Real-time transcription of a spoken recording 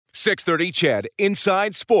630 CHED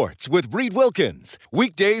Inside Sports with Reed Wilkins.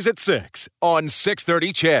 Weekdays at 6 on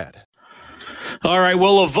 630 CHED. All right,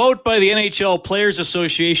 well, a vote by the NHL Players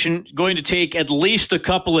Association going to take at least a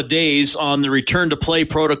couple of days on the return-to-play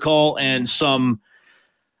protocol and some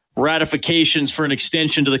ratifications for an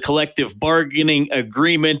extension to the collective bargaining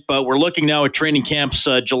agreement. But we're looking now at training camps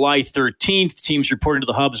July 13th. Teams reporting to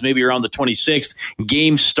the hubs maybe around the 26th.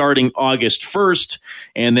 Games starting August 1st.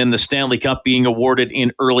 And then the Stanley Cup being awarded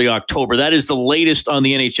in early October. That is the latest on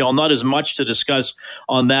the NHL. Not as much to discuss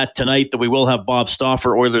on that tonight, that we will have Bob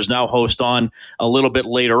Stauffer, Oilers Now host, on a little bit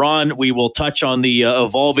later on. We will touch on the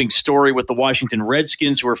evolving story with the Washington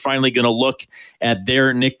Redskins, who are finally going to look at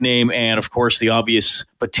their nickname and, of course, the obvious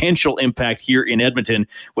potential impact here in Edmonton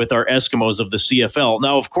with our Eskimos of the CFL.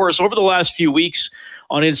 Now, of course, over the last few weeks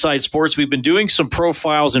on Inside Sports, we've been doing some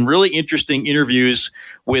profiles and really interesting interviews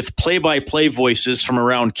with play-by-play voices from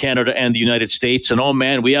around Canada and the United States. And, oh,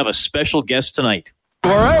 man, we have a special guest tonight.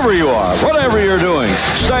 Wherever you are, whatever you're doing,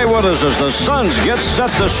 stay with us as the Suns get set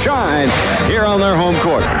to shine here on their home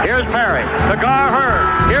court. Here's Perry. The guard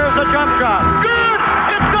hurt. Here's the jump shot. Good!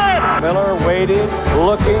 It's good! Miller waiting,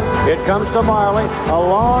 looking. It comes to Marley. A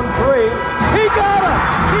long three. He got it!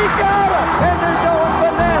 He got it! And they're going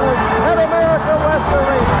bananas at America West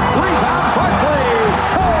Arena. Rebound quickly.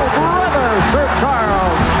 Oh, brother, Sir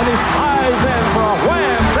Charles. And he flies in for a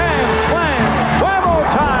wham, bam, slam. Whammo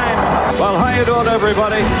time. Well, how you doing,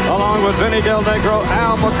 everybody? Along with Vinny Del Negro,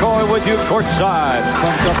 Al McCoy with you courtside.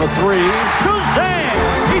 Comes up a three. Shazam!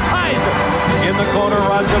 He ties it. In the corner,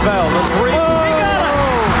 Roger Bell. The three. Oh! He got it!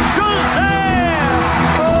 Shazam!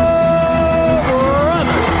 Oh,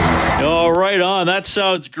 brother! Oh, right on. That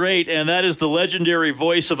sounds great. And that is the legendary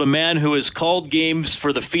voice of a man who has called games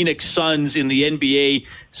for the Phoenix Suns in the NBA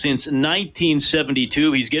since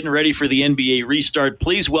 1972. He's getting ready for the NBA restart.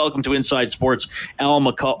 Please welcome to Inside Sports, Al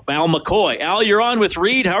McCoy. Al, you're on with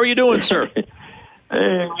Reed. How are you doing, sir?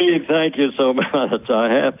 Hey, Reed, thank you so much. I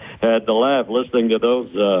have had to laugh listening to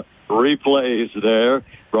those replays there.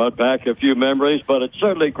 Brought back a few memories, but it's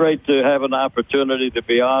certainly great to have an opportunity to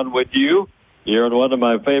be on with you. You're in one of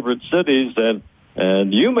my favorite cities,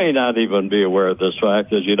 and you may not even be aware of this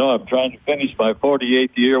fact. As you know, I'm trying to finish my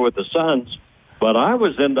 48th year with the Suns, but I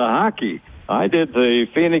was into hockey. I did the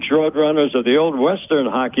Phoenix Roadrunners of the old Western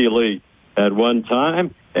Hockey League at one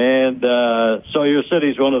time, and so your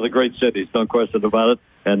city's one of the great cities, no question about it,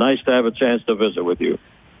 and nice to have a chance to visit with you.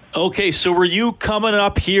 Okay, so were you coming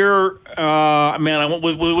up here, would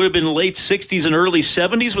it have been late 60s and early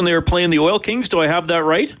 70s when they were playing the Oil Kings? Do I have that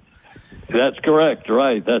right? That's correct,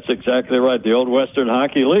 right. That's exactly right, the old Western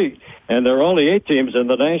Hockey League. And there were only 8 teams in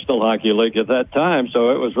the National Hockey League at that time,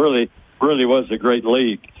 so it was really was a great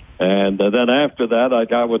league. And then after that, I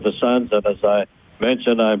got with the Suns, and as I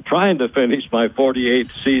mentioned, I'm trying to finish my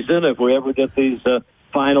 48th season if we ever get these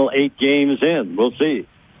final 8 games in. We'll see.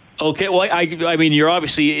 Okay, well, I mean, you're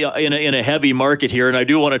obviously in a heavy market here, and I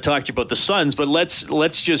do want to talk to you about the Suns, but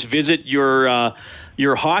let's just visit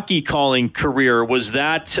your hockey calling career. Was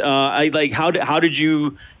that how did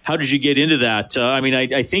you get into that?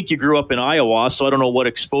 I think you grew up in Iowa, so I don't know what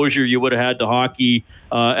exposure you would have had to hockey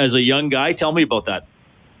as a young guy. Tell me about that.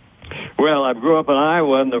 Well, I grew up in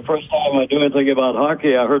Iowa, and the first time I knew anything about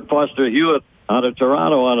hockey, I heard Foster Hewitt out of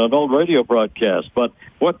Toronto on an old radio broadcast. But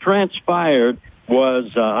what transpired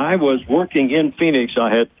was I was working in Phoenix. I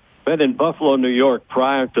had been in Buffalo, New York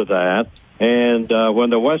prior to that. And when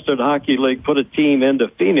the Western Hockey League put a team into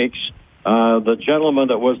Phoenix, the gentleman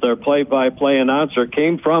that was their play-by-play announcer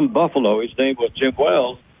came from Buffalo. His name was Jim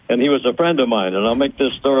Wells, and he was a friend of mine. And I'll make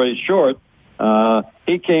this story short.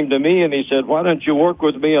 He came to me and he said, "Why don't you work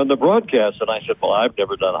with me on the broadcast?" And I said, "Well, I've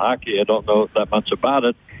never done hockey. I don't know that much about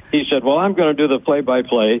it." He said, "Well, I'm going to do the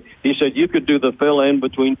play-by-play." He said, "You could do the fill-in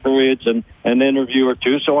between periods and an interview or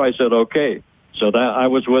two." So I said, "Okay." So that I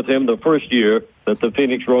was with him the first year that the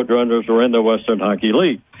Phoenix Roadrunners were in the Western Hockey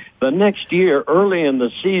League. The next year, early in the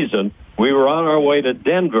season, we were on our way to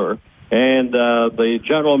Denver, and the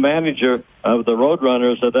general manager of the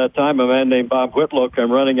Roadrunners at that time, a man named Bob Whitlow,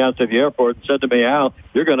 came running out to the airport and said to me, "Al,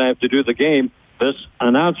 you're going to have to do the game." This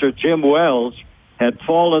announcer, Jim Wells, had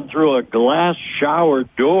fallen through a glass shower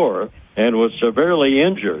door and was severely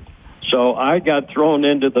injured. So I got thrown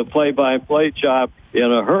into the play-by-play job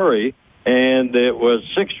in a hurry, and it was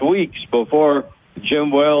 6 weeks before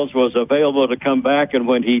Jim Wells was available to come back. And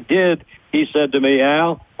when he did, he said to me,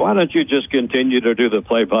 "Al, why don't you just continue to do the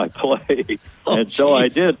play-by-play?" So I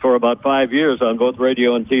did for about 5 years on both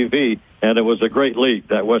radio and TV, and it was a great league,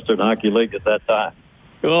 that Western Hockey League at that time.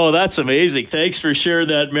 Oh, that's amazing. Thanks for sharing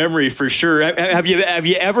that memory for sure. Have you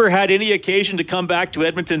ever had any occasion to come back to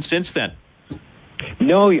Edmonton since then?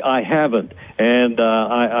 No, I haven't, and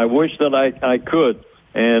I wish that I could.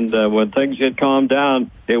 And when things get calmed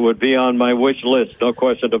down, it would be on my wish list, no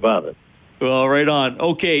question about it. Well, right on.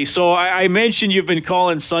 Okay, so I mentioned you've been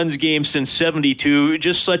calling Suns games since '72.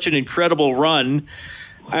 Just such an incredible run.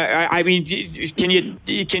 I mean, can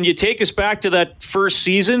you take us back to that first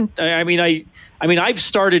season? I mean, I've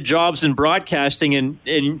started jobs in broadcasting,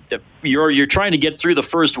 and you're trying to get through the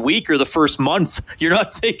first week or the first month. You're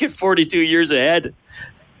not thinking 42 years ahead.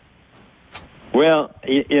 Well,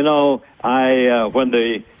 you know, when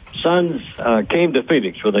the Suns came to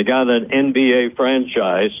Phoenix, when they got an NBA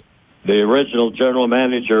franchise, the original general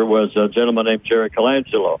manager was a gentleman named Jerry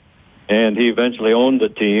Colangelo, and he eventually owned the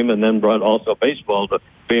team and then brought also baseball to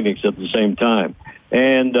Phoenix at the same time.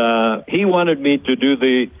 And he wanted me to do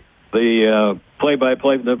the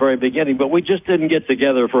play-by-play from the very beginning, but we just didn't get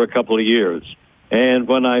together for a couple of years. And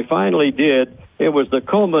when I finally did, it was the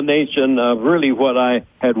culmination of really what I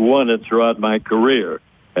had wanted throughout my career.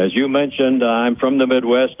 As you mentioned, I'm from the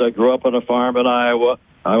Midwest. I grew up on a farm in Iowa.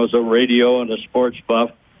 I was a radio and a sports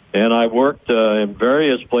buff, and I worked in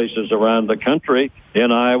various places around the country,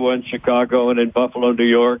 in Iowa and Chicago and in Buffalo, New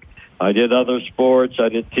York. I did other sports. I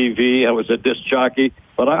did TV. I was a disc jockey.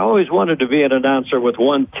 But I always wanted to be an announcer with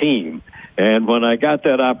one team. And when I got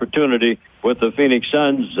that opportunity with the Phoenix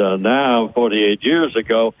Suns now 48 years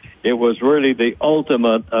ago, it was really the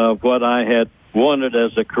ultimate of what I had wanted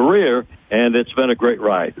as a career, and it's been a great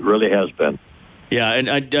ride. It really has been. Yeah, and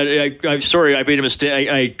I'm sorry, I made a mistake.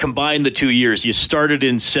 I combined the 2 years. You started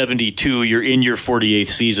in '72. You're in your 48th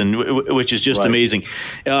season, which is just right. Amazing.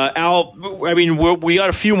 Al, I mean, we got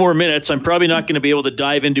a few more minutes. I'm probably not going to be able to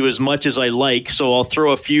dive into as much as I like, so I'll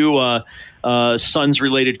throw a few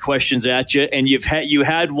Suns-related questions at you. And you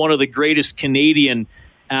had one of the greatest Canadian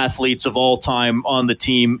athletes of all time on the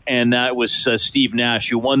team, and that was Steve Nash,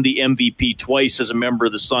 who won the MVP twice as a member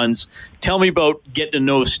of the Suns. Tell me about getting to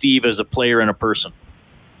know Steve as a player and a person.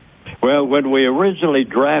 Well, when we originally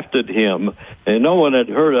drafted him, and no one had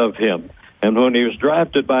heard of him, and when he was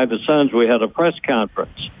drafted by the Suns, we had a press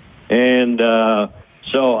conference. And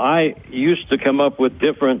so I used to come up with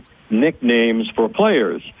different nicknames for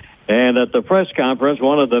players. And at the press conference,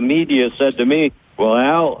 one of the media said to me, "Well,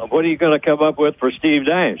 Al, what are you going to come up with for Steve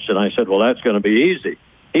Nash?" And I said, "Well, that's going to be easy.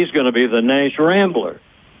 He's going to be the Nash Rambler."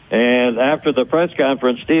 And after the press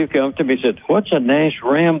conference, Steve came up to me and said, "What's a Nash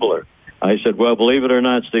Rambler?" I said, "Well, believe it or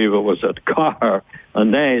not, Steve, it was a car, a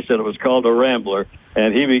Nash, and it was called a Rambler."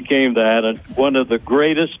 And he became that, and one of the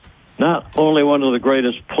greatest, not only one of the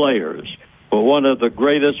greatest players, but one of the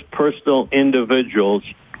greatest personal individuals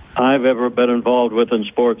I've ever been involved with in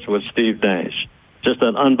sports was Steve Nash. Just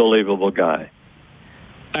an unbelievable guy.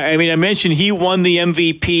 I mean, I mentioned he won the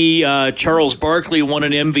MVP. Charles Barkley won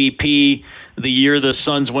an MVP the year the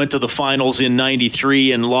Suns went to the finals in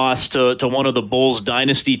 '93 and lost to one of the Bulls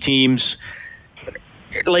dynasty teams.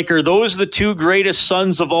 Like, are those the two greatest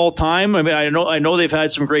Suns of all time? I mean, I know they've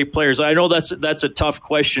had some great players. I know that's a tough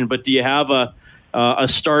question, but do you have a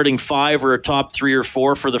starting five or a top three or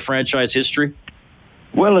four for the franchise history?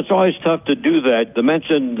 Well, it's always tough to do that. To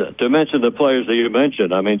mention the players that you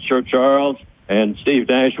mentioned. I mean, sure, Charles and Steve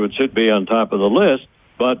Nash should be on top of the list.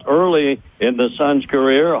 But early in the Suns'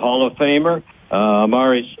 career, Hall of Famer,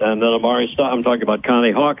 Amari Stoudemire. I'm talking about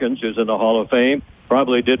Connie Hawkins, who's in the Hall of Fame.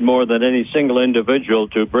 Probably did more than any single individual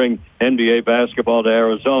to bring NBA basketball to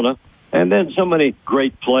Arizona. And then so many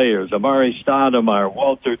great players, Amari Stoudemire,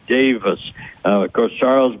 Walter Davis, of course,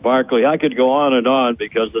 Charles Barkley. I could go on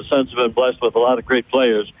because the Suns have been blessed with a lot of great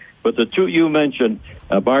players. But the two you mentioned,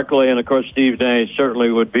 Barkley and, of course, Steve Nash,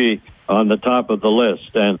 certainly would be on the top of the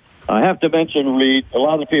list. And I have to mention, Reed, a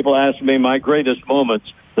lot of people ask me my greatest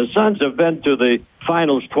moments. The Suns have been to the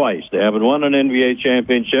finals twice. They haven't won an NBA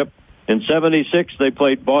championship. In '76, they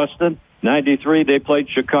played Boston. '93, they played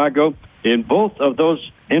Chicago. In both of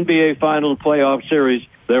those NBA final playoff series,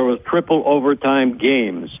 there were triple overtime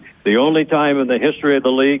games. The only time in the history of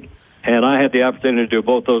the league, and I had the opportunity to do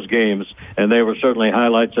both those games, and they were certainly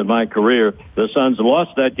highlights in my career. The Suns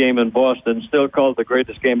lost that game in Boston, still called the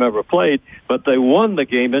greatest game ever played, but they won the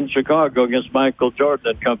game in Chicago against Michael Jordan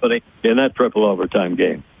and company in that triple overtime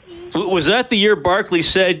game. Was that the year Barkley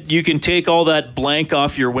said you can take all that blank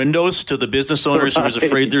off your windows to the business owners who was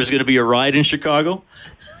afraid there was going to be a riot in Chicago?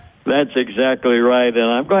 That's exactly right, and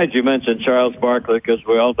I'm glad you mentioned Charles Barkley because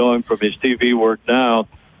we all know him from his TV work now.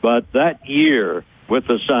 But that year with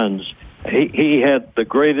the Suns, he had the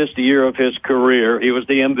greatest year of his career. He was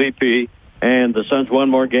the MVP, and the Suns won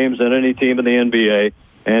more games than any team in the NBA.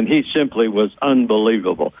 and he simply was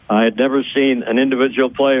unbelievable. I had never seen an individual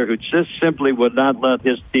player who just simply would not let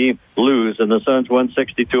his team lose, and the Suns won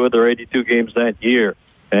 62 of their 82 games that year,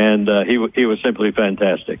 and he was simply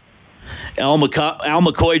fantastic. Al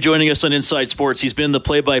McCoy joining us on Inside Sports. He's been the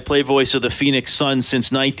play-by-play voice of the Phoenix Suns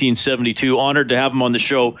since 1972. Honored to have him on the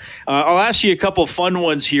show. I'll ask you a couple fun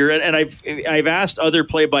ones here, and I've asked other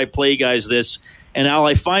play-by-play guys this, and Al,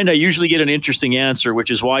 I find I usually get an interesting answer,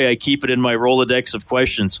 which is why I keep it in my Rolodex of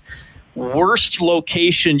questions. Worst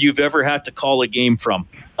location you've ever had to call a game from?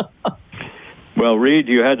 Well, Reed,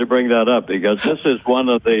 you had to bring that up because this is one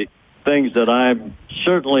of the things that I'm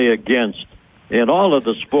certainly against in all of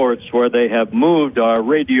the sports where they have moved our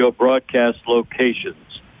radio broadcast locations.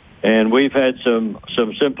 And we've had some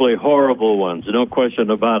simply horrible ones, no question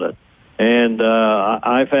about it. And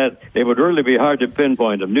it would really be hard to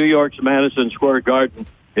pinpoint them. New York's Madison Square Garden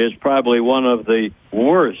is probably one of the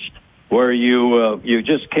worst, where you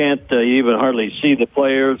just can't even hardly see the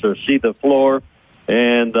players or see the floor.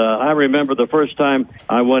 And I remember the first time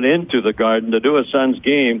I went into the Garden to do a Suns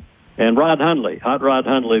game, and Hot Rod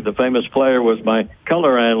Hundley, the famous player, was my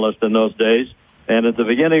color analyst in those days. And at the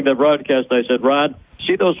beginning of the broadcast, I said, Rod,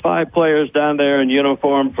 see those 5 players down there in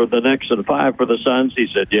uniform for the Knicks and 5 for the Suns? He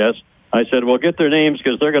said, yes. I said, well, get their names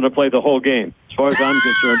because they're going to play the whole game. As far as I'm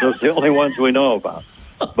concerned, those are the only ones we know about.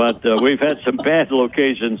 But we've had some bad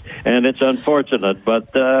locations, and it's unfortunate.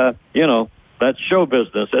 But, that's show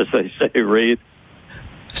business, as they say, Reed.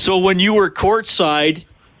 So when you were courtside,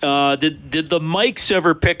 did the mics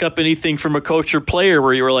ever pick up anything from a coach or player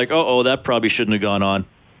where you were like, that probably shouldn't have gone on?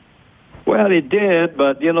 Well, it did,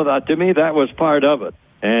 but, to me, that was part of it.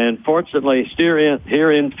 And fortunately,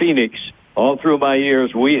 here in Phoenix, all through my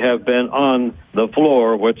years, we have been on the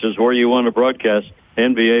floor, which is where you want to broadcast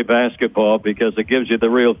NBA basketball because it gives you the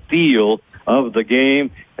real feel of the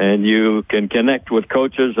game, and you can connect with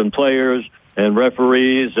coaches and players and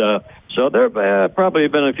referees. So there have probably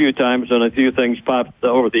been a few times when a few things popped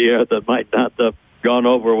over the air that might not have gone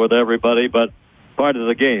over with everybody, but part of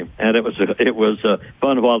the game. And it was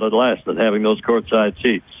fun while it lasted, having those courtside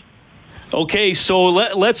seats. Okay, so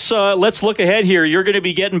let's look ahead here. You're going to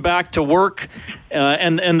be getting back to work,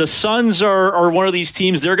 and the Suns are one of these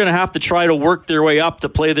teams. They're going to have to try to work their way up to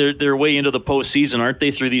play their way into the postseason, aren't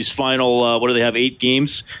they? Through these final, what do they have? 8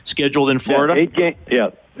 games scheduled in Florida. 8 games. Yeah.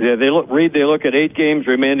 They look at 8 games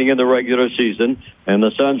remaining in the regular season, and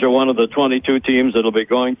the Suns are one of the 22 teams that will be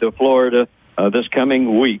going to Florida this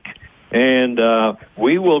coming week. And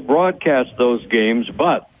we will broadcast those games,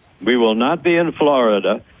 but we will not be in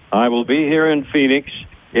Florida. I will be here in Phoenix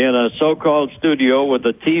in a so-called studio with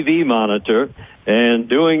a TV monitor and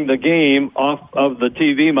doing the game off of the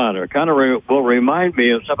TV monitor. Kind of will remind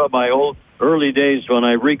me of some of my old early days when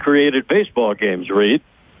I recreated baseball games, Reed.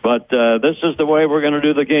 But this is the way we're going to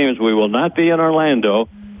do the games. We will not be in Orlando,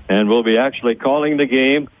 and we'll be actually calling the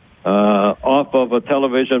game off of a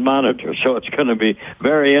television monitor. So it's going to be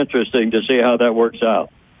very interesting to see how that works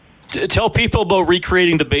out. Tell people about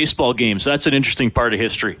recreating the baseball games. That's an interesting part of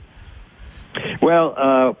history.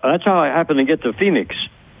 Well, that's how I happened to get to Phoenix.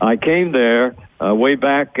 I came there way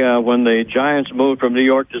back when the Giants moved from New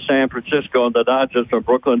York to San Francisco and the Dodgers from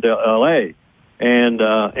Brooklyn to L.A., and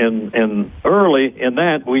early in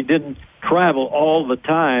that, we didn't travel all the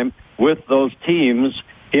time with those teams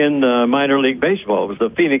in minor league baseball. It was the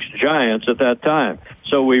Phoenix Giants at that time.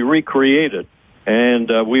 So we recreated, and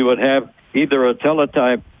we would have either a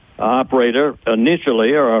teletype operator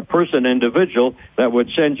initially or a person individual that would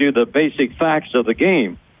send you the basic facts of the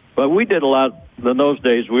game. But we did a lot in those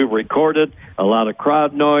days. We recorded a lot of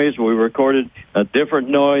crowd noise. We recorded a different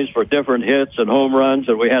noise for different hits and home runs,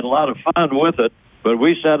 and we had a lot of fun with it. But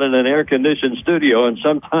we sat in an air-conditioned studio, and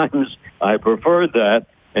sometimes I preferred that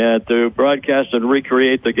to broadcast and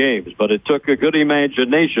recreate the games. But it took a good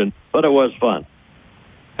imagination, but it was fun.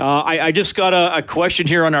 I just got a question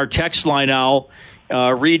here on our text line, Al.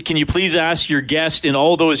 Reed, can you please ask your guest, in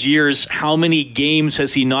all those years, how many games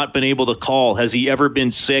has he not been able to call? Has he ever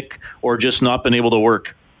been sick or just not been able to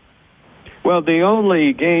work? Well, the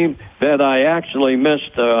only game that I actually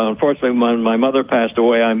missed, unfortunately, when my mother passed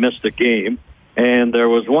away, I missed a game. And there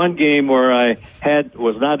was one game where I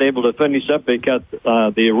was not able to finish up because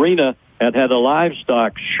the arena had a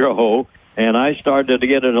livestock show, and I started to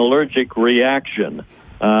get an allergic reaction.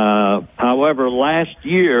 However, last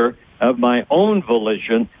year, of my own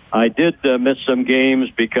volition, I did miss some games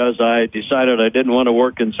because I decided I didn't want to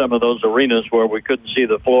work in some of those arenas where we couldn't see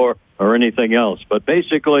the floor or anything else. But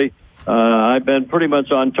basically, I've been pretty much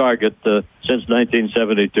on target since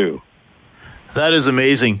 1972. That is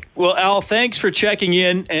amazing. Well, Al, thanks for checking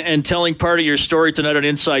in and telling part of your story tonight on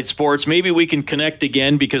Inside Sports. Maybe we can connect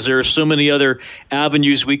again because there are so many other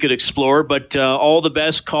avenues we could explore. But all the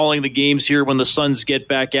best calling the games here when the Suns get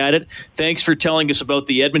back at it. Thanks for telling us about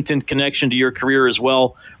the Edmonton connection to your career as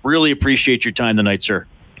well. Really appreciate your time tonight, sir.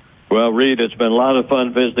 Well, Reed, it's been a lot of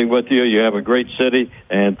fun visiting with you. You have a great city,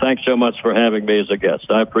 and thanks so much for having me as a guest.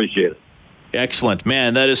 I appreciate it. Excellent.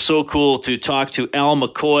 Man, that is so cool to talk to Al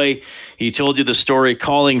McCoy. He told you the story,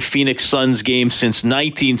 calling Phoenix Suns games since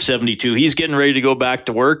 1972. He's getting ready to go back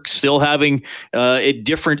to work, still having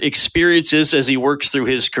different experiences as he works through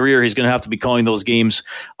his career. He's going to have to be calling those games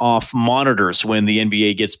off monitors when the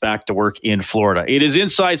NBA gets back to work in Florida. It is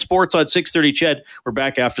Inside Sports on 630 CHED. We're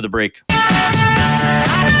back after the break. All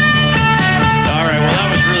right, well,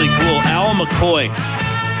 that was really cool. Al McCoy.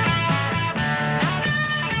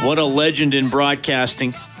 What a legend in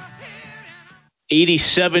broadcasting.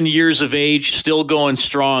 87 years of age, still going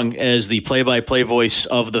strong as the play-by-play voice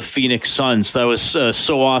of the Phoenix Suns. That was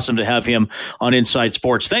so awesome to have him on Inside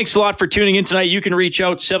Sports. Thanks a lot for tuning in tonight. You can reach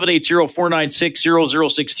out.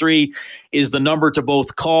 780-496-0063 is the number to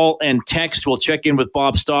both call and text. We'll check in with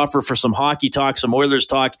Bob Stauffer for some hockey talk, some Oilers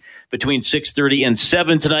talk between 6:30 and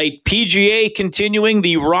 7 tonight. PGA continuing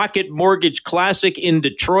the Rocket Mortgage Classic in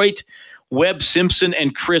Detroit. Webb Simpson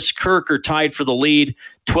and Chris Kirk are tied for the lead,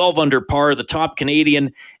 12 under par. The top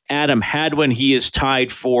Canadian, Adam Hadwin, he is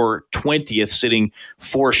tied for 20th, sitting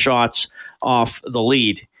 4 shots off the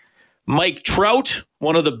lead. Mike Trout,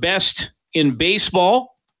 one of the best in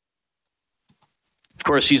baseball. Of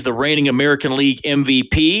course, he's the reigning American League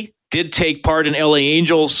MVP. Did take part in LA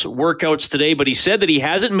Angels workouts today, but he said that he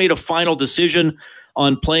hasn't made a final decision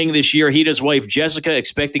on playing this year. He and his wife, Jessica,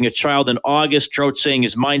 expecting a child in August. Trout saying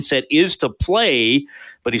his mindset is to play,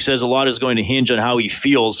 but he says a lot is going to hinge on how he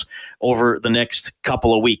feels over the next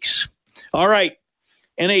couple of weeks. All right,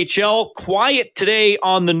 NHL, quiet today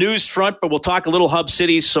on the news front, but we'll talk a little Hub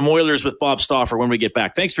Cities, some Oilers with Bob Stauffer when we get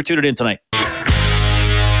back. Thanks for tuning in tonight.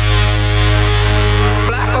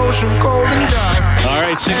 Black ocean, cold and dark. All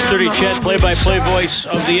right, 6:30 CHED, play-by-play voice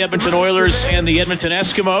of the Edmonton Oilers and the Edmonton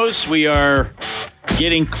Eskimos. We are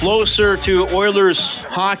getting closer to Oilers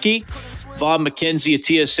hockey. Bob McKenzie at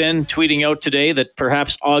TSN tweeting out today that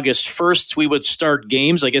perhaps August 1st we would start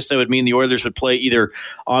games. I guess that would mean the Oilers would play either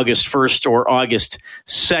August 1st or August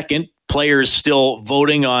 2nd. Players still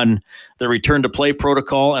voting on the return to play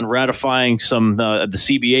protocol and ratifying some the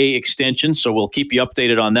CBA extension. So we'll keep you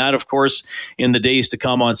updated on that, of course, in the days to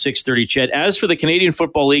come on 630 CHED. As for the Canadian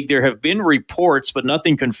Football League, there have been reports, but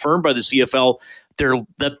nothing confirmed by the CFL,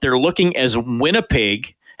 that they're looking at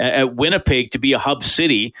Winnipeg to be a hub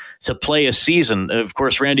city to play a season. Of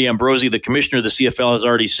course, Randy Ambrosie, the commissioner of the CFL, has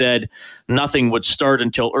already said nothing would start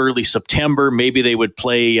until early September. Maybe they would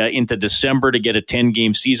play into December to get a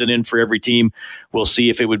 10-game season in for every team. We'll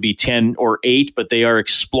see if it would be 10 or 8, but they are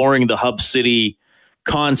exploring the hub city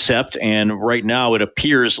concept, and right now it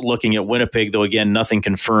appears looking at Winnipeg, though again nothing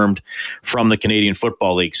confirmed from the Canadian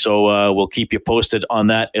Football League. So we'll keep you posted on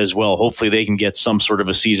that as well. Hopefully they can get some sort of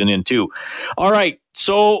a season in too. All right,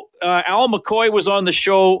 so Al McCoy was on the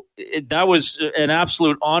show. That was an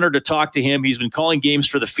absolute honor to talk to him. He's been calling games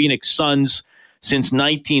for the Phoenix Suns since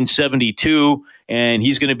 1972, and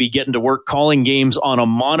he's going to be getting to work calling games on a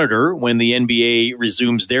monitor when the NBA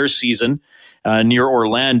resumes their season near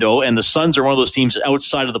Orlando. And the Suns are one of those teams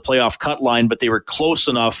outside of the playoff cut line, but they were close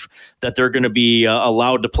enough that they're going to be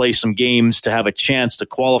allowed to play some games to have a chance to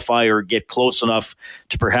qualify or get close enough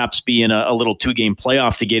to perhaps be in a little 2-game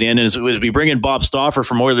playoff to get in. And as we bring in Bob Stauffer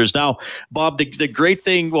from Oilers Now, Bob, the great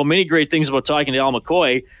thing, well, many great things about talking to Al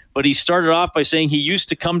McCoy, but he started off by saying he used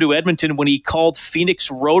to come to Edmonton when he called Phoenix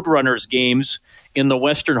Roadrunners games in the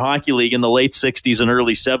Western Hockey League in the late 60s and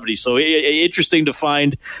early 70s. So interesting to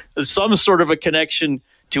find some sort of a connection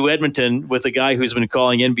to Edmonton with a guy who's been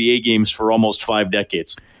calling NBA games for almost 5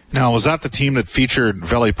 decades. Now, was that the team that featured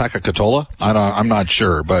Veli-Pekka Katola? I'm not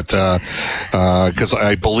sure, but because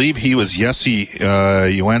I believe he was Jesse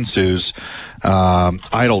Uensu's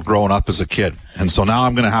idol growing up as a kid. And so now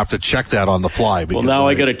I'm going to have to check that on the fly. Well, now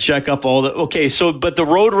I got to check up all the... Okay, so, but the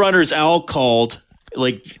Roadrunners Al called...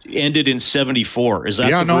 ended in 74. Is that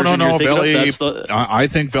the version you're thinking of? I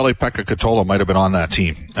think Veli-Pekka Katola might have been on that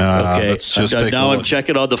team. Okay. Let's just now I'm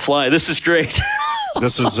checking on the fly. This is great.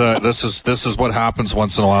 This is what happens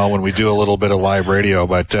once in a while when we do a little bit of live radio.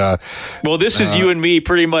 But well, this is you and me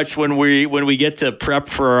pretty much when we get to prep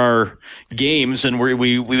for our games, and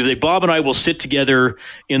Bob and I will sit together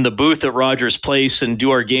in the booth at Rogers Place and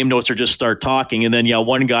do our game notes or just start talking, and then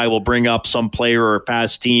one guy will bring up some player or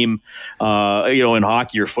past team, in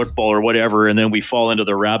hockey or football or whatever, and then we fall into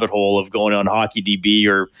the rabbit hole of going on Hockey DB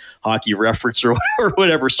or Hockey Reference or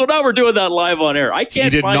whatever. So now we're doing that live on air. I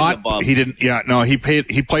can't find him, Bob. He didn't. Yeah, no. He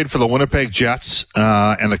played for the Winnipeg Jets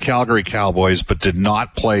and the Calgary Cowboys, but did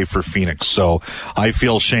not play for Phoenix. So I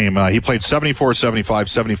feel shame. He played 74, 75,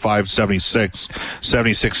 75, 76,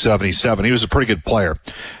 76, 77. He was a pretty good player.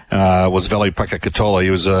 Was Veli-Pekka Katola. He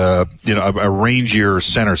was a rangier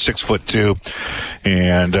center, 6'2",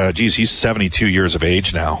 and he's 72 years of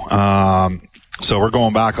age now. So we're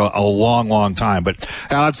going back a long, long time. But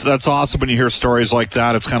that's awesome when you hear stories like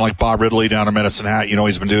that. It's kind of like Bob Ridley down in Medicine Hat.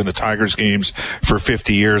 He's been doing the Tigers games for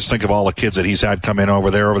 50 years. Think of all the kids that he's had come in over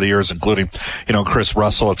there over the years, including, Chris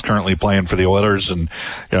Russell, that's currently playing for the Oilers, and,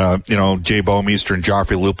 Jay Bouwmeester and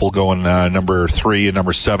Joffrey Lupul going number 3 and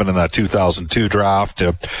number 7 in that 2002 draft.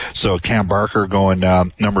 So Cam Barker going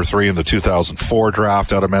number 3 in the 2004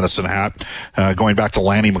 draft out of Medicine Hat. Going back to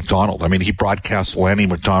Lanny McDonald. I mean, he broadcast Lanny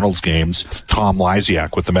McDonald's games. Tom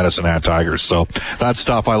Lysiak with the Medicine Hat Tigers. So that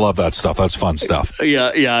stuff, I love that stuff. That's fun stuff.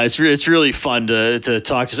 Yeah, it's really fun to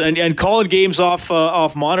talk to and calling games off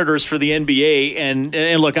monitors for the NBA. And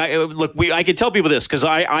look, I can tell people this because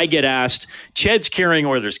I get asked. Ched's carrying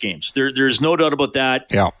Oilers games. There's no doubt about that.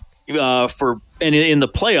 Yeah. And in the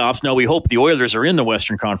playoffs, now we hope the Oilers are in the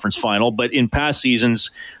Western Conference Final, but in past seasons,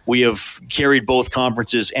 we have carried both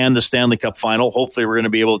conferences and the Stanley Cup Final. Hopefully we're going to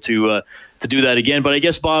be able to do that again. But I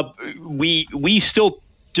guess, Bob, we still,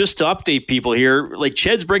 just to update people here, like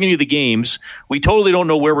Ched's bringing you the games. We totally don't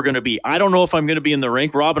know where we're going to be. I don't know if I'm going to be in the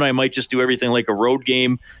rink. Rob and I might just do everything like a road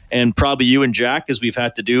game, and probably you and Jack, as we've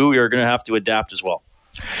had to do, we are going to have to adapt as well.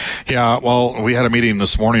 Yeah, well, we had a meeting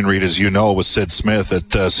this morning, Reed, as you know, with Sid Smith at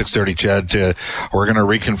 6:30, Ched. We're going to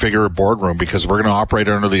reconfigure a boardroom because we're going to operate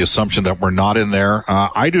under the assumption that we're not in there.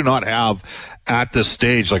 I do not have, at this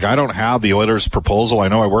stage, I don't have the Oilers proposal. I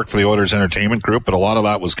know I work for the Oilers Entertainment Group, but a lot of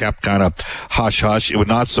that was kept kind of hush-hush. It would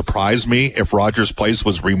not surprise me if Rogers Place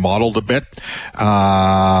was remodeled a bit.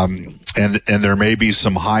 And there may be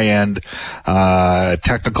some high-end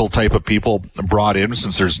technical type of people brought in,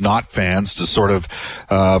 since there's not fans, to sort of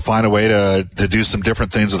find a way to do some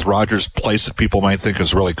different things with Rogers Place that people might think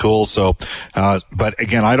is really cool. So, but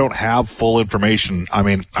again, I don't have full information. I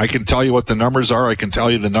mean, I can tell you what the numbers are. I can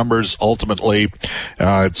tell you the numbers ultimately.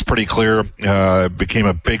 It's pretty clear. Became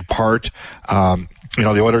a big part. The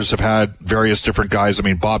Oilers have had various different guys. I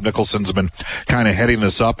mean, Bob Nicholson's been kind of heading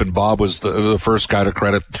this up, and Bob was the first guy to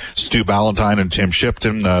credit Stu Ballantyne and Tim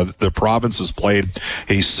Shipton. The province has played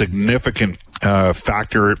a significant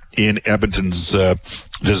factor in Edmonton's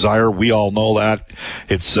desire. We all know that.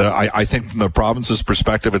 It's I think from the province's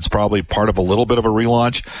perspective, it's probably part of a little bit of a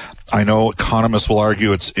relaunch. I know economists will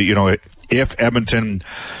argue it's, if Edmonton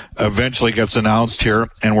eventually gets announced here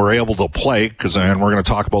and we're able to play, and we're going to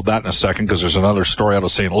talk about that in a second because there's another story out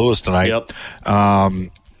of St. Louis tonight. Yep.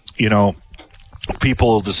 People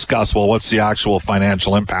will discuss, well, what's the actual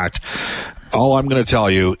financial impact? All I'm going to tell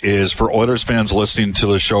you is, for Oilers fans listening to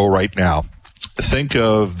the show right now, think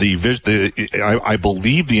of I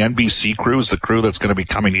believe the NBC crew is the crew that's going to be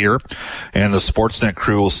coming here, and the Sportsnet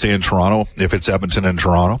crew will stay in Toronto if it's Edmonton and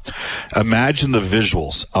Toronto. Imagine the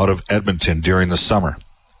visuals out of Edmonton during the summer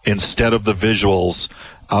instead of the visuals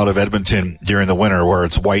out of Edmonton during the winter, where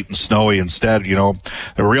it's white and snowy. Instead, a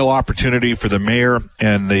real opportunity for the mayor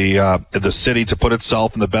and the city to put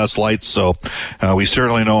itself in the best light. So we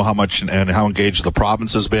certainly know how much and how engaged the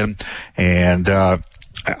province has been. And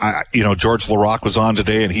George Larocque was on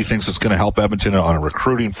today, and he thinks it's going to help Edmonton on a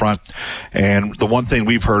recruiting front. And the one thing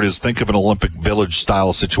we've heard is, think of an Olympic Village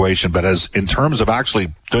style situation. But as in terms of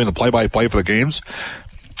actually doing the play-by-play for the games,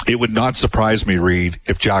 it would not surprise me, Reed,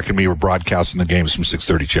 if Jack and me were broadcasting the games from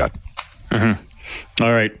 6:30, Chet. Mm-hmm.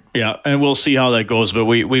 All right. Yeah, and we'll see how that goes, but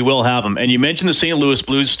we will have them. And you mentioned the St. Louis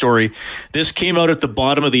Blues story. This came out at the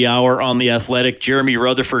bottom of the hour on The Athletic. Jeremy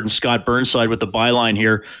Rutherford and Scott Burnside with the byline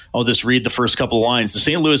here. I'll just read the first couple of lines. The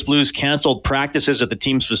St. Louis Blues canceled practices at the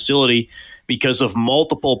team's facility because of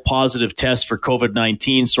multiple positive tests for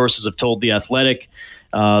COVID-19, sources have told The Athletic.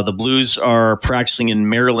 The Blues are practicing in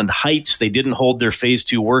Maryland Heights. They didn't hold their Phase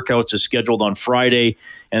 2 workouts as scheduled on Friday,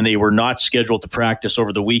 and they were not scheduled to practice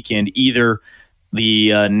over the weekend either.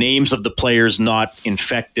 The names of the players not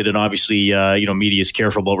infected, and obviously, media is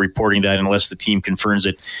careful about reporting that unless the team confirms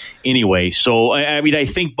it anyway. So, I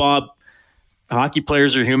think, Bob, hockey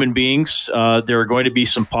players are human beings. There are going to be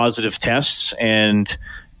some positive tests, and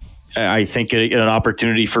I think an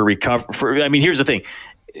opportunity for recovery. Here's the thing.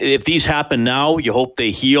 if these happen now, you hope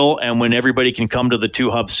they heal, and when everybody can come to the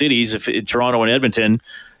two hub cities, Toronto and Edmonton,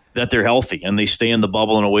 that they're healthy and they stay in the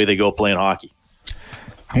bubble and away they go playing hockey.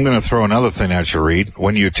 I'm going to throw another thing at you, Reed.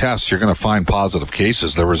 When you test, you're going to find positive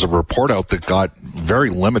cases. There was a report out that got very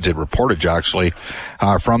limited reportage, actually,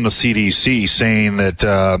 from the CDC saying that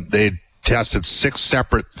they tested 6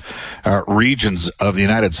 separate regions of the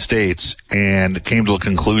United States and came to a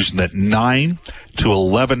conclusion that 9 to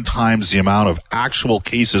 11 times the amount of actual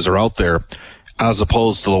cases are out there as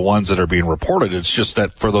opposed to the ones that are being reported. It's just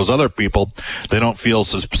that for those other people, they don't feel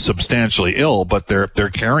substantially ill, but they're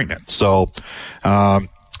carrying it. So,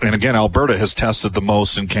 and again, Alberta has tested the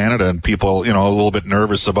most in Canada, and people, a little bit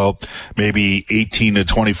nervous about maybe 18 to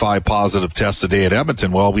 25 positive tests a day at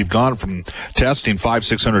Edmonton. Well, we've gone from testing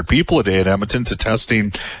 500-600 people a day at Edmonton to testing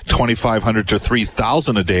 2,500 to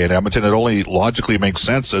 3,000 a day at Edmonton. It only logically makes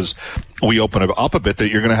sense as we open it up a bit that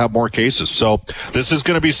you're going to have more cases. So this is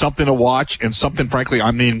going to be something to watch, and something, frankly,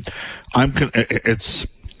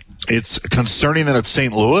 it's concerning that it's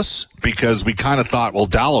St. Louis, because we kind of thought, well,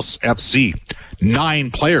 Dallas FC, 9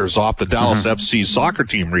 players off the Dallas FC soccer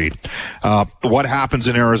team, Reed. What happens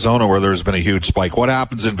in Arizona where there's been a huge spike? What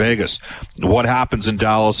happens in Vegas? What happens in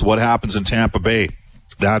Dallas? What happens in Tampa Bay?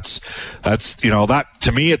 That's that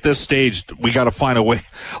to me at this stage, we got to find a way.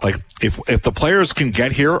 Like if the players can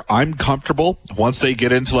get here, I'm comfortable once they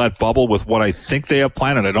get into that bubble with what I think they have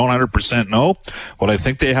planned, and I don't 100% know what I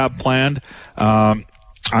think they have planned. I'm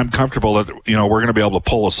comfortable that, we're going to be able to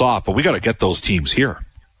pull this off, but we got to get those teams here.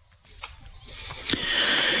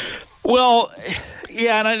 Well,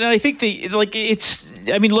 yeah, and I think they're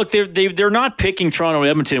not picking Toronto and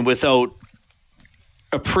Edmonton without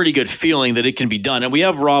a pretty good feeling that it can be done. And we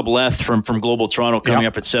have Rob Leth from Global Toronto coming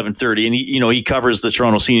up at 7:30, and he covers the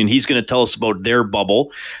Toronto scene, and he's going to tell us about their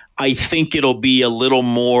bubble. I think it'll be a little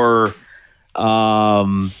more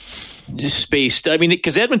spaced. I mean,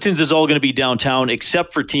 because Edmonton's is all going to be downtown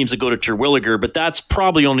except for teams that go to Terwilliger, but that's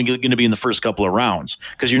probably only going to be in the first couple of rounds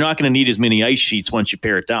because you're not going to need as many ice sheets once you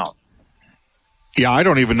pare it down. Yeah, I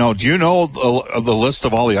don't even know. Do you know the list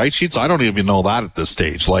of all the ice sheets? I don't even know that at this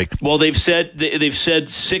stage. Well, they've said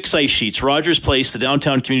 6 ice sheets: Rogers Place, the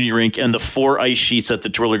downtown community rink, and the 4 ice sheets at the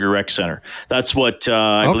Terwilliger Rec Center. That's what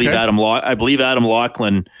I believe Adam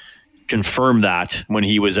Laughlin confirmed that when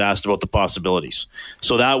he was asked about the possibilities.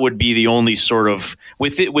 So that would be the only sort of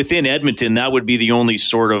within Edmonton. That would be the only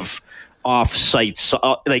sort of off-site,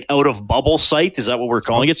 like out of bubble site. Is that what we're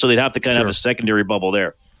calling it? So they'd have to kind of have a secondary bubble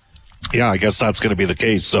there. Yeah, I guess that's going to be the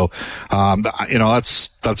case. So,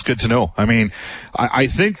 that's good to know. I mean, I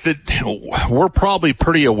think that we're probably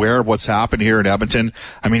pretty aware of what's happened here in Edmonton.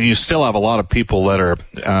 I mean, you still have a lot of people that are,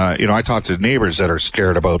 I talk to neighbors that are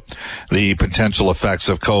scared about the potential effects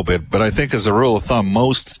of COVID. But I think as a rule of thumb,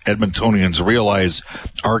 most Edmontonians realize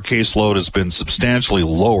our caseload has been substantially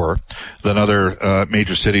lower than other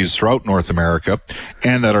major cities throughout North America,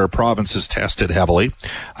 and that our province is tested heavily.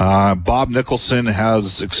 Bob Nicholson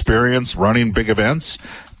has experience running big events.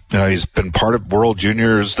 He's been part of World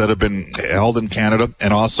Juniors that have been held in Canada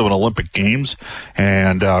and also in Olympic Games.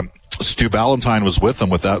 And Stu Ballantyne was with him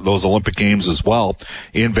with those Olympic Games as well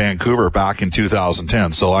in Vancouver back in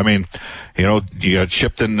 2010. So, I mean, you got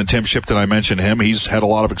Tim Shipton, I mentioned him. He's had a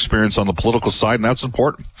lot of experience on the political side, and that's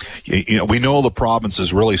important. We know the province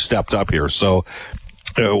has really stepped up here. So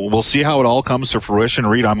we'll see how it all comes to fruition.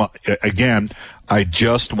 Reed, I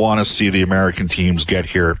just want to see the American teams get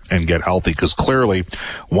here and get healthy, because clearly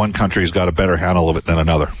one country's got a better handle of it than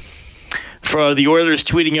another. For the Oilers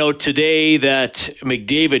tweeting out today that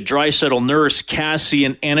McDavid, Draisaitl, Nurse, Cassie,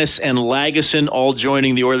 and Ennis and Lagesson all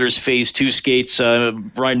joining the Oilers Phase 2 skates.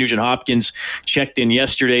 Brian Nugent-Hopkins checked in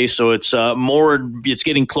yesterday, so it's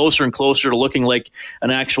getting closer and closer to looking like an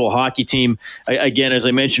actual hockey team. Again, as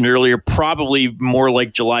I mentioned earlier, probably more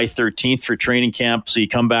like July 13th for training camp, so you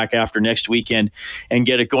come back after next weekend and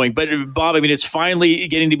get it going. But, Bob, I mean, it's finally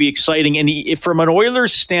getting to be exciting. And from an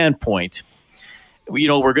Oilers standpoint,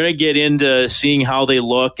 we're going to get into seeing how they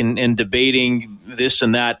look and debating this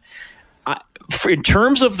and that. In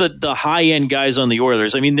terms of the high-end guys on the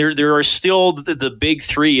Oilers, I mean, there are still the big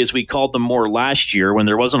 3, as we called them more last year when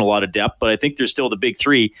there wasn't a lot of depth, but I think there's still the big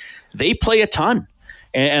 3. They play a ton.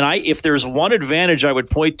 And if there's one advantage I would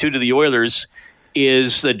point to the Oilers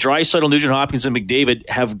is that Draisaitl, Nugent-Hopkins, and McDavid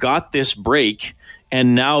have got this break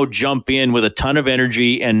and now jump in with a ton of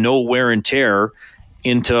energy and no wear and tear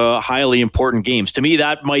into highly important games. To me,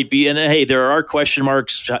 that might be, and hey, there are question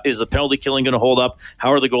marks. Is the penalty killing going to hold up?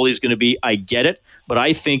 How are the goalies going to be? I get it, but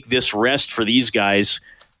I think this rest for these guys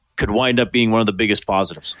could wind up being one of the biggest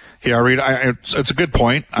positives. Yeah, Reed, it's a good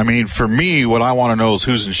point. I mean, for me, what I want to know is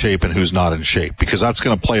who's in shape and who's not in shape, because that's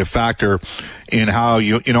going to play a factor in how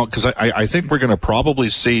because I think we're going to probably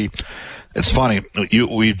see. It's funny.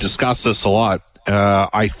 We've discussed this a lot.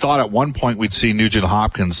 I thought at one point we'd see Nugent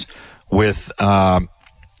Hopkins with Draisaitl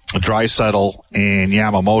and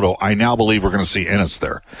Yamamoto. I now believe we're going to see Ennis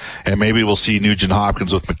there. And maybe we'll see Nugent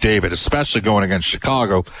Hopkins with McDavid, especially going against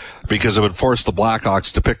Chicago, because it would force the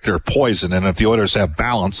Blackhawks to pick their poison. And if the Oilers have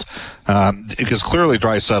balance, because clearly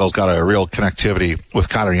Draisaitl's got a real connectivity with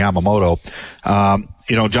Connor Yamamoto,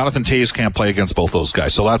 Jonathan Toews can't play against both those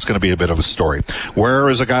guys, so that's going to be a bit of a story. Where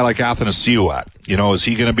is a guy like Athanasiou at? Is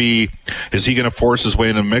he going to force his way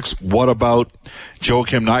into the mix? What about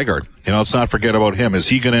Joakim Nygard? Let's not forget about him. Is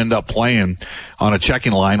he going to end up playing on a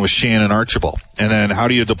checking line with Shannon Archibald? And then how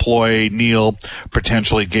do you deploy Neil,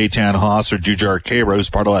 potentially Gaetan Haas or Jujhar Khaira, who's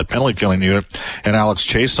part of that penalty killing unit, and Alex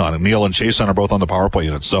Chiasson? And Neil and Chiasson are both on the power play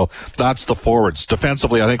unit. So that's the forwards.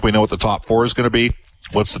 Defensively, I think we know what the top four is going to be.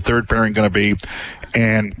 What's the third pairing going to be?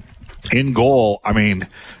 And in goal, I mean,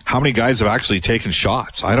 how many guys have actually taken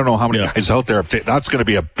shots? I don't know how many guys out there have that's going to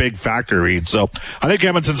be a big factor, Reed. So I think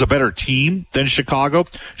Edmonton's a better team than Chicago.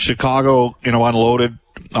 Chicago, unloaded,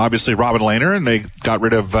 obviously, Robin Lehner, and they got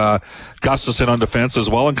rid of Gustafsson on defense as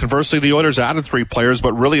well. And conversely, the Oilers added 3 players,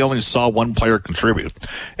 but really only saw one player contribute,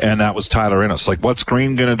 and that was Tyler Ennis. Like, what's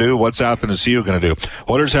Green going to do? What's Athanasiou going to do?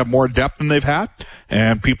 Oilers have more depth than they've had,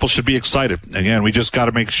 and people should be excited. Again, we just got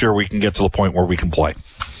to make sure we can get to the point where we can play.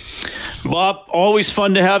 Bob, always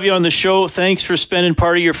fun to have you on the show. Thanks for spending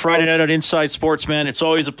part of your Friday night on Inside Sports, man. It's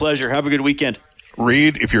always a pleasure. Have a good weekend.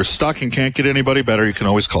 Reed, if you're stuck and can't get anybody better, you can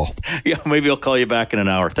always call. Yeah, maybe I'll call you back in an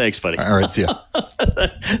hour. Thanks, buddy. All right, see ya.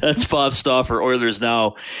 That's Bob Stauffer, Oilers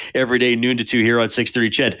Now, every day, noon to 2 here on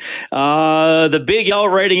 630 Ched. The Big L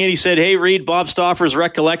writing in, he said, "Hey, Reed, Bob Stauffer's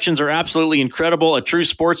recollections are absolutely incredible. A true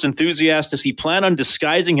sports enthusiast. Does he plan on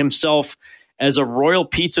disguising himself as a Royal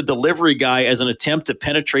Pizza delivery guy as an attempt to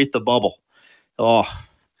penetrate the bubble?" Oh,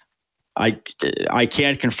 I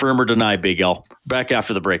can't confirm or deny, Big L. Back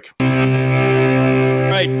after the break. All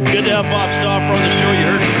right, good to have Bob Stauffer on the show. You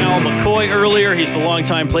heard from Al McCoy earlier. He's the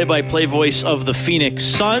longtime play-by-play voice of the Phoenix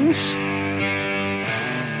Suns.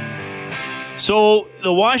 So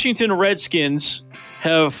the Washington Redskins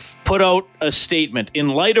have put out a statement. In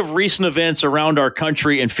light of recent events around our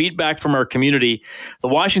country and feedback from our community, the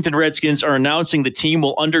Washington Redskins are announcing the team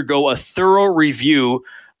will undergo a thorough review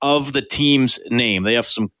of the team's name. They have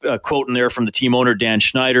some quote in there from the team owner, Dan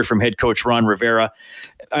Schneider, from head coach Ron Rivera.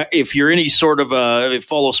 If you're any sort of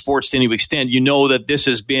follow sports to any extent, you know that this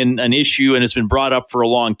has been an issue and has been brought up for a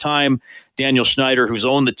long time. Daniel Schneider, who's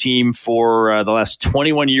owned the team for the last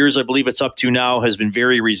 21 years, I believe it's up to now, has been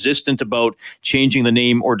very resistant about changing the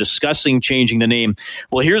name or discussing changing the name.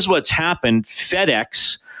 Well, here's what's happened.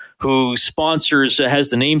 FedEx, who has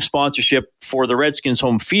the name sponsorship for the Redskins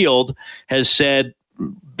home field, has said,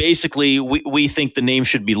 basically, we think the name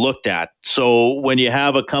should be looked at. So when you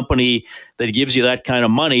have a company that gives you that kind of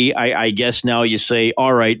money, I guess now you say,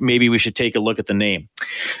 all right, maybe we should take a look at the name.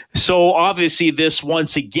 So obviously this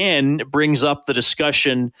once again brings up the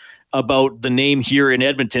discussion about the name here in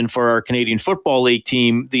Edmonton for our Canadian Football League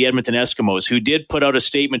team, the Edmonton Eskimos, who did put out a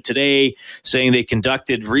statement today saying they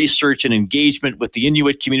conducted research and engagement with the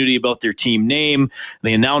Inuit community about their team name.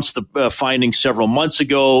 They announced the findings several months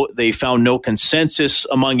ago. They found no consensus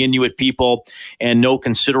among Inuit people and no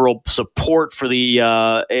considerable support for the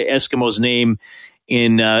Eskimos name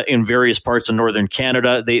in various parts of northern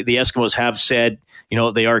Canada. The Eskimos have said,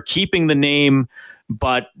 they are keeping the name,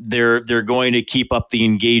 but they're going to keep up the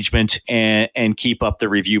engagement and keep up the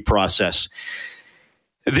review process.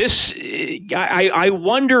 This, I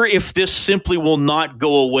wonder if this simply will not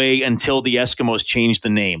go away until the Eskimos change the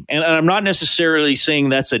name. And I'm not necessarily saying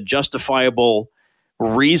that's a justifiable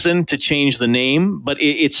reason to change the name, but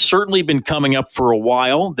it's certainly been coming up for a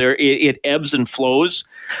while. It ebbs and flows.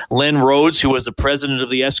 Len Rhodes, who was the president of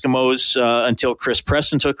the Eskimos until Chris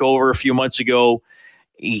Preston took over a few months ago,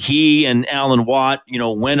 he and Alan Watt,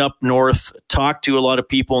 went up north, talked to a lot of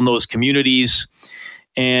people in those communities,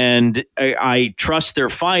 and I trust their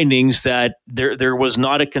findings that there was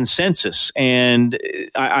not a consensus. And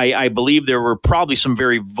I believe there were probably some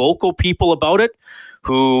very vocal people about it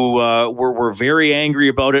who were very angry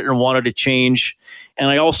about it and wanted to change.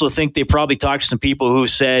 And I also think they probably talked to some people who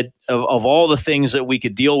said, of all the things that we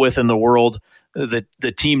could deal with in the world,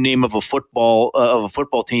 the team name of a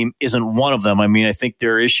football team isn't one of them. I mean, I think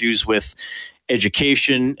there are issues with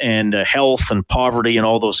education and health and poverty and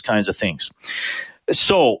all those kinds of things.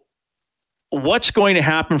 So what's going to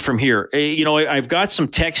happen from here? I've got some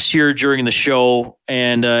texts here during the show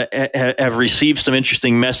and have received some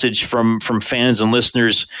interesting message from fans and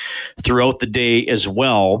listeners throughout the day as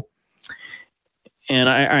well. And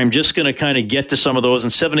I'm just going to kind of get to some of those.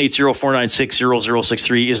 And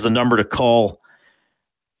 780-496-0063 is the number to call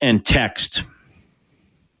and text.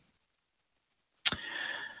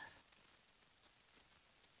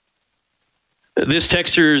 This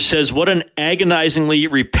texter says, what an agonizingly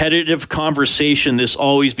repetitive conversation this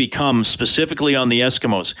always becomes, specifically on the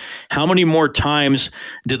Eskimos. How many more times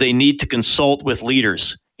do they need to consult with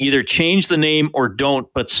leaders? Either change the name or don't,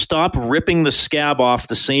 but stop ripping the scab off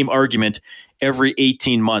the same argument every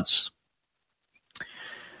 18 months.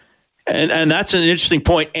 And that's an interesting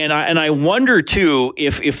point. And I wonder, too,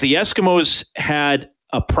 if the Eskimos had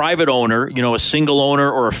a private owner, a single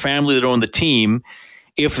owner or a family that owned the team,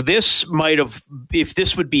 if this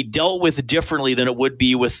would be dealt with differently than it would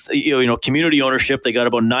be with community ownership. They got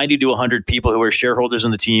about 90 to 100 people who are shareholders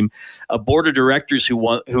in the team, a board of directors who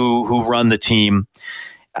run the team.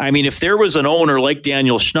 I mean, if there was an owner like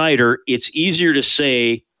Daniel Schneider, it's easier to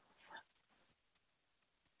say,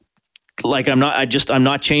 like, I'm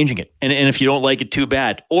not changing it. And if you don't like it, too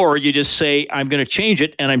bad. Or you just say, I'm going to change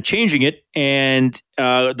it and I'm changing it. And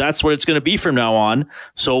that's what it's going to be from now on.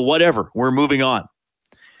 So whatever, we're moving on.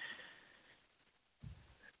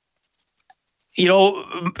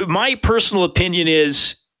 My personal opinion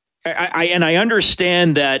is, I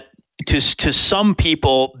understand that to some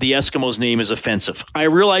people, the Eskimos name is offensive. I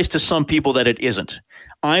realize to some people that it isn't.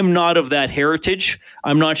 I'm not of that heritage.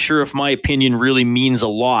 I'm not sure if my opinion really means a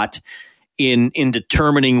lot in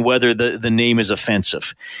determining whether the name is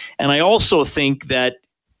offensive. And I also think that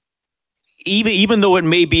even though it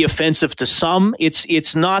may be offensive to some,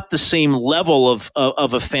 it's not the same level of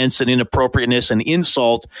offense and inappropriateness and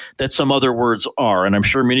insult that some other words are. And I'm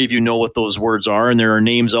sure many of you know what those words are, and there are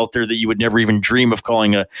names out there that you would never even dream of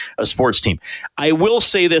calling a sports team. I will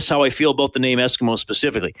say this, how I feel about the name Eskimo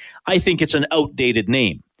specifically. I think it's an outdated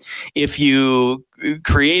name. If you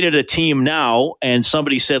created a team now and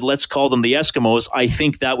somebody said, let's call them the Eskimos, I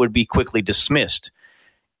think that would be quickly dismissed.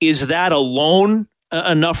 Is that alone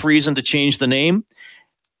enough reason to change the name?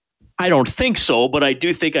 I don't think so, but I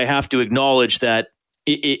do think I have to acknowledge that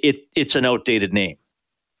it's an outdated name.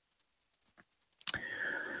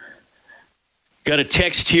 Got a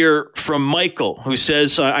text here from Michael who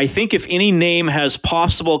says, I think if any name has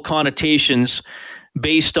possible connotations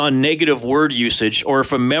based on negative word usage, or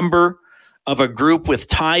if a member of a group with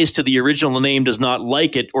ties to the original name does not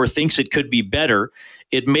like it or thinks it could be better,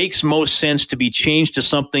 it makes most sense to be changed to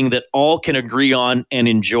something that all can agree on and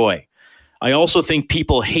enjoy. I also think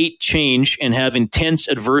people hate change and have intense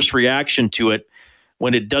adverse reaction to it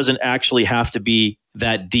when it doesn't actually have to be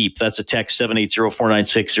that deep. That's a text,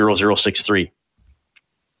 780-496-0063.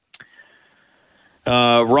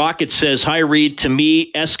 Rocket says, hi, Reed. To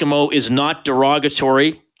me, Eskimo is not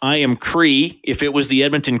derogatory. I am Cree. If it was the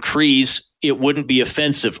Edmonton Crees, it wouldn't be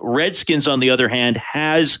offensive. Redskins, on the other hand,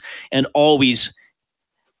 has and always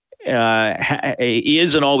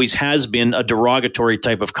is and always has been a derogatory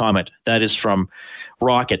type of comment. That is from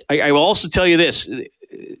Rocket. I will also tell you this. The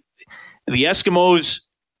Eskimos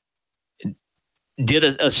did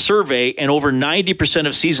a survey, and over 90%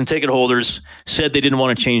 of season ticket holders said they didn't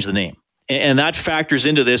want to change the name. And that factors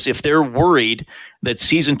into this if they're worried that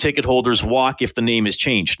season ticket holders walk if the name is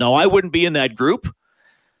changed. Now, I wouldn't be in that group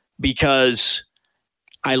because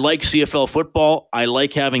I like CFL football. I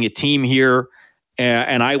like having a team here.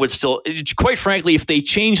 And I would still, quite frankly, if they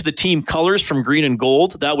change the team colors from green and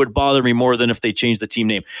gold, that would bother me more than if they change the team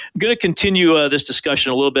name. I'm going to continue this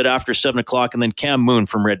discussion a little bit after 7 o'clock, and then Cam Moon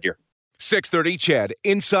from Red Deer. 6:30 CHED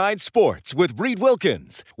Inside Sports with Reed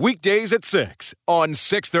Wilkins. Weekdays at 6 on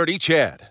 6:30 CHED.